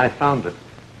lately, and I found that...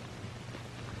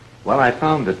 Well, I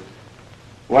found that...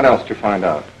 What else did you find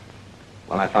out?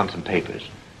 Well, I found some papers.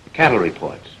 Cattle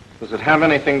reports. Does it have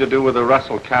anything to do with the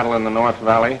Russell cattle in the North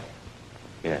Valley?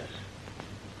 Yes.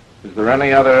 Is there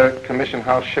any other commission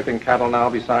house shipping cattle now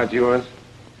besides yours?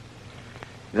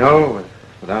 No,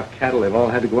 without cattle, they've all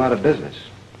had to go out of business.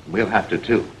 We'll have to,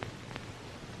 too.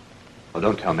 Well,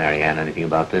 don't tell Mary Ann anything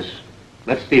about this.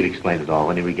 Let Steve explain it all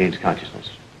when he regains consciousness.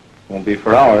 Won't be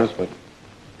for hours, but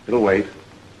it'll wait.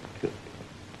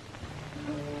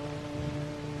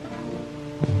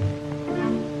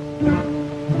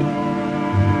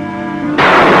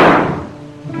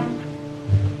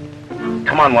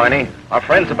 Come on, Whiney. Our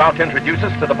friend's about to introduce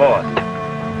us to the boss.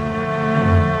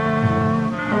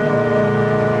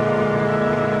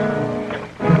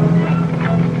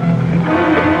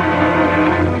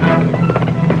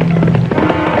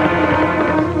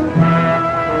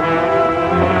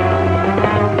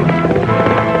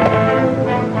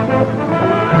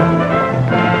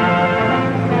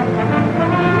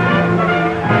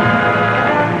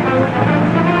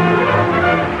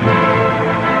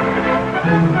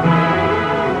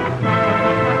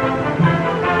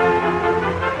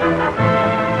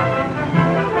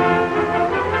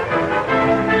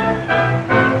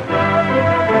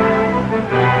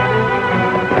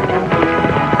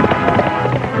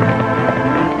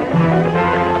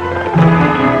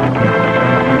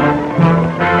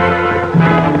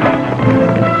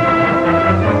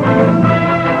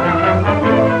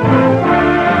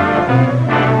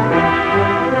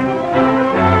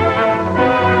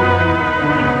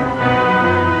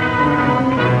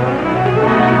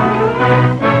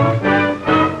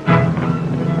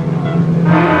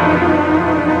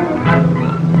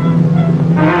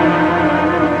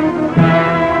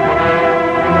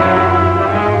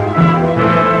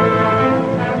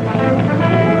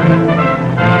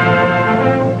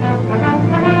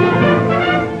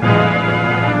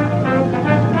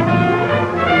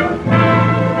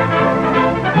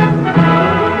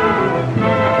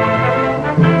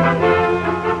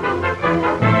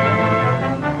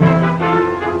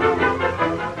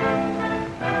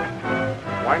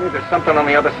 Something on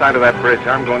the other side of that bridge.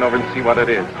 I'm going over and see what it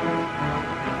is.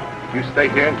 You stay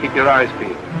here and keep your eyes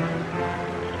peeled.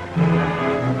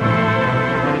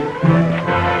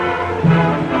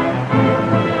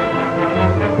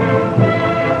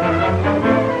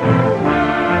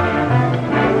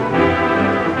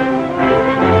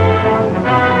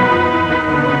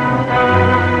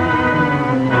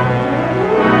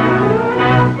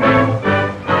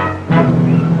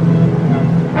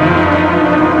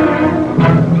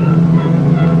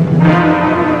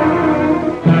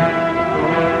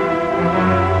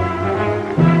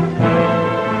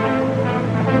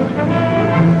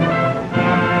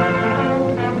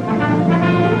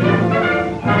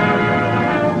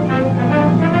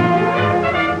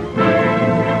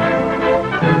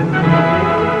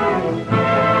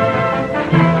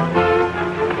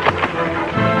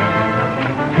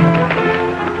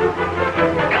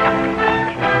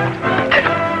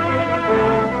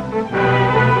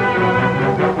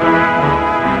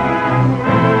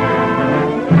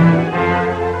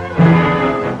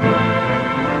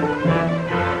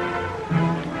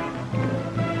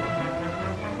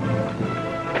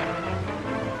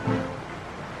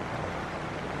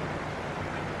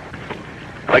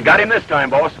 I got him this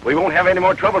time, boss. We won't have any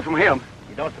more trouble from him.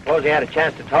 You don't suppose he had a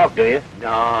chance to talk, do you?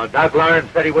 No, Doc Lawrence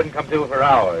said he wouldn't come through for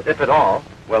hours, if at all.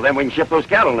 Well, then we can ship those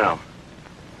cattle now.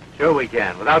 Sure we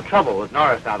can, without trouble, with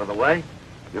Norris out of the way.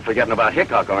 You're forgetting about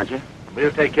Hickok, aren't you?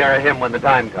 We'll take care of him when the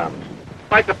time comes.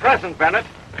 Like the present, Bennett.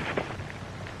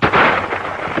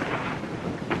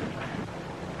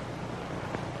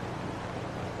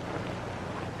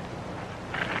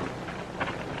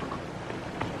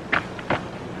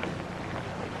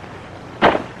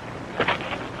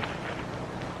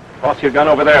 Toss your gun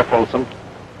over there, Folsom.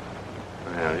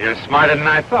 Well, you're smarter than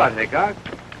I thought, Hickok.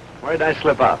 Where did I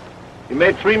slip up? You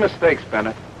made 3 mistakes,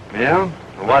 Bennett. Yeah?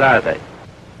 Well, what are they?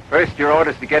 First, your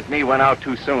orders to get me went out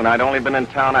too soon. I'd only been in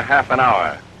town a half an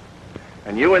hour.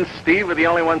 And you and Steve were the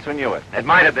only ones who knew it. It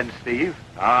might have been Steve.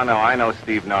 Oh, no, I know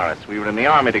Steve Norris. We were in the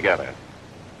Army together.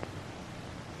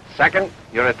 Second,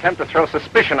 your attempt to throw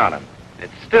suspicion on him. It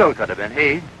still could have been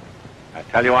he. I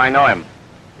tell you, I know him.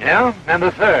 Yeah? And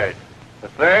the third? The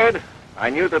third,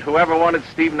 I knew that whoever wanted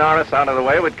Steve Norris out of the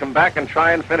way would come back and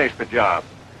try and finish the job.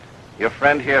 Your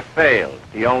friend here failed.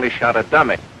 He only shot a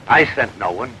dummy. I sent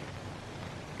no one.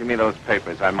 Give me those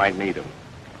papers. I might need them.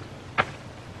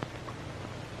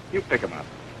 You pick him up.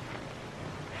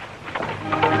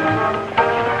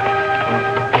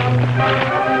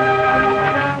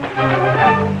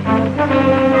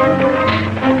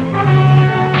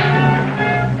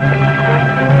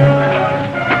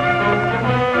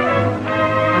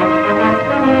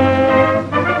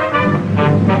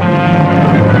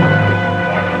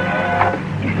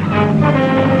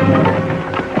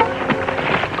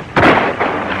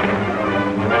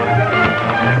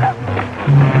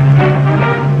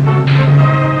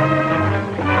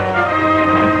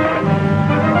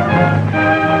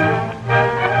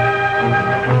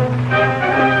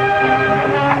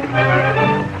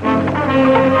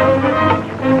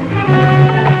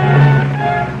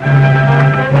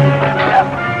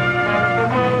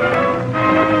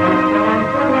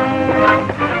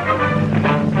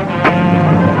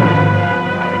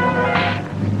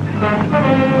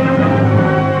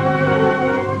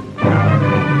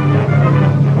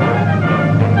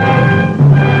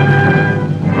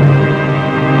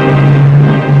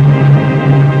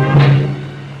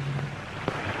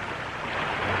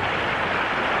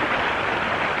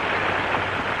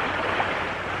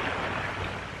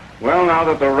 Well, now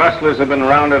that the rustlers have been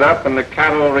rounded up and the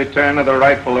cattle returned to the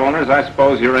rightful owners, I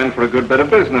suppose you're in for a good bit of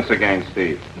business again,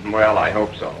 Steve. Well, I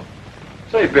hope so.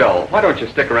 Say, Bill, why don't you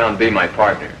stick around and be my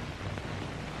partner?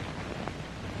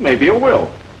 Maybe you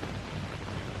will.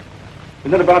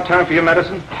 Isn't it about time for your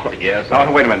medicine? Oh, yes.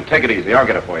 Oh, wait a minute. Take it easy. I'll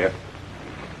get it for you.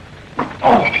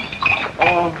 Oh.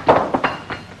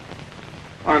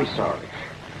 I'm sorry.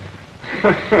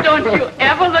 Don't you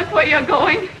ever look where you're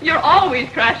going? You're always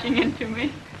crashing into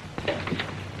me.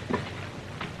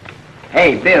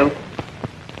 Hey, Bill.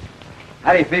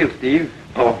 How do you feel, Steve?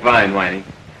 Oh, fine, Whiney.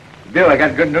 Bill, I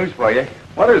got good news for you.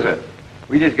 What is it?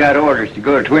 We just got orders to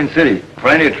go to Twin City.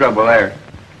 Plenty of trouble there.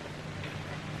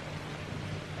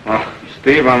 Oh,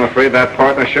 Steve, I'm afraid that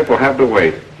partnership will have to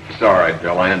wait. It's all right,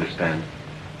 Bill. I understand.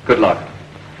 Good luck.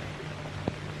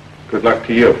 Good luck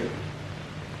to you.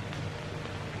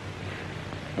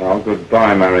 Well,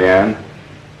 goodbye, Marianne.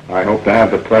 I hope to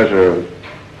have the pleasure of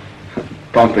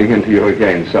bumping into you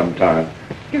again sometime.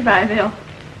 Goodbye, Bill.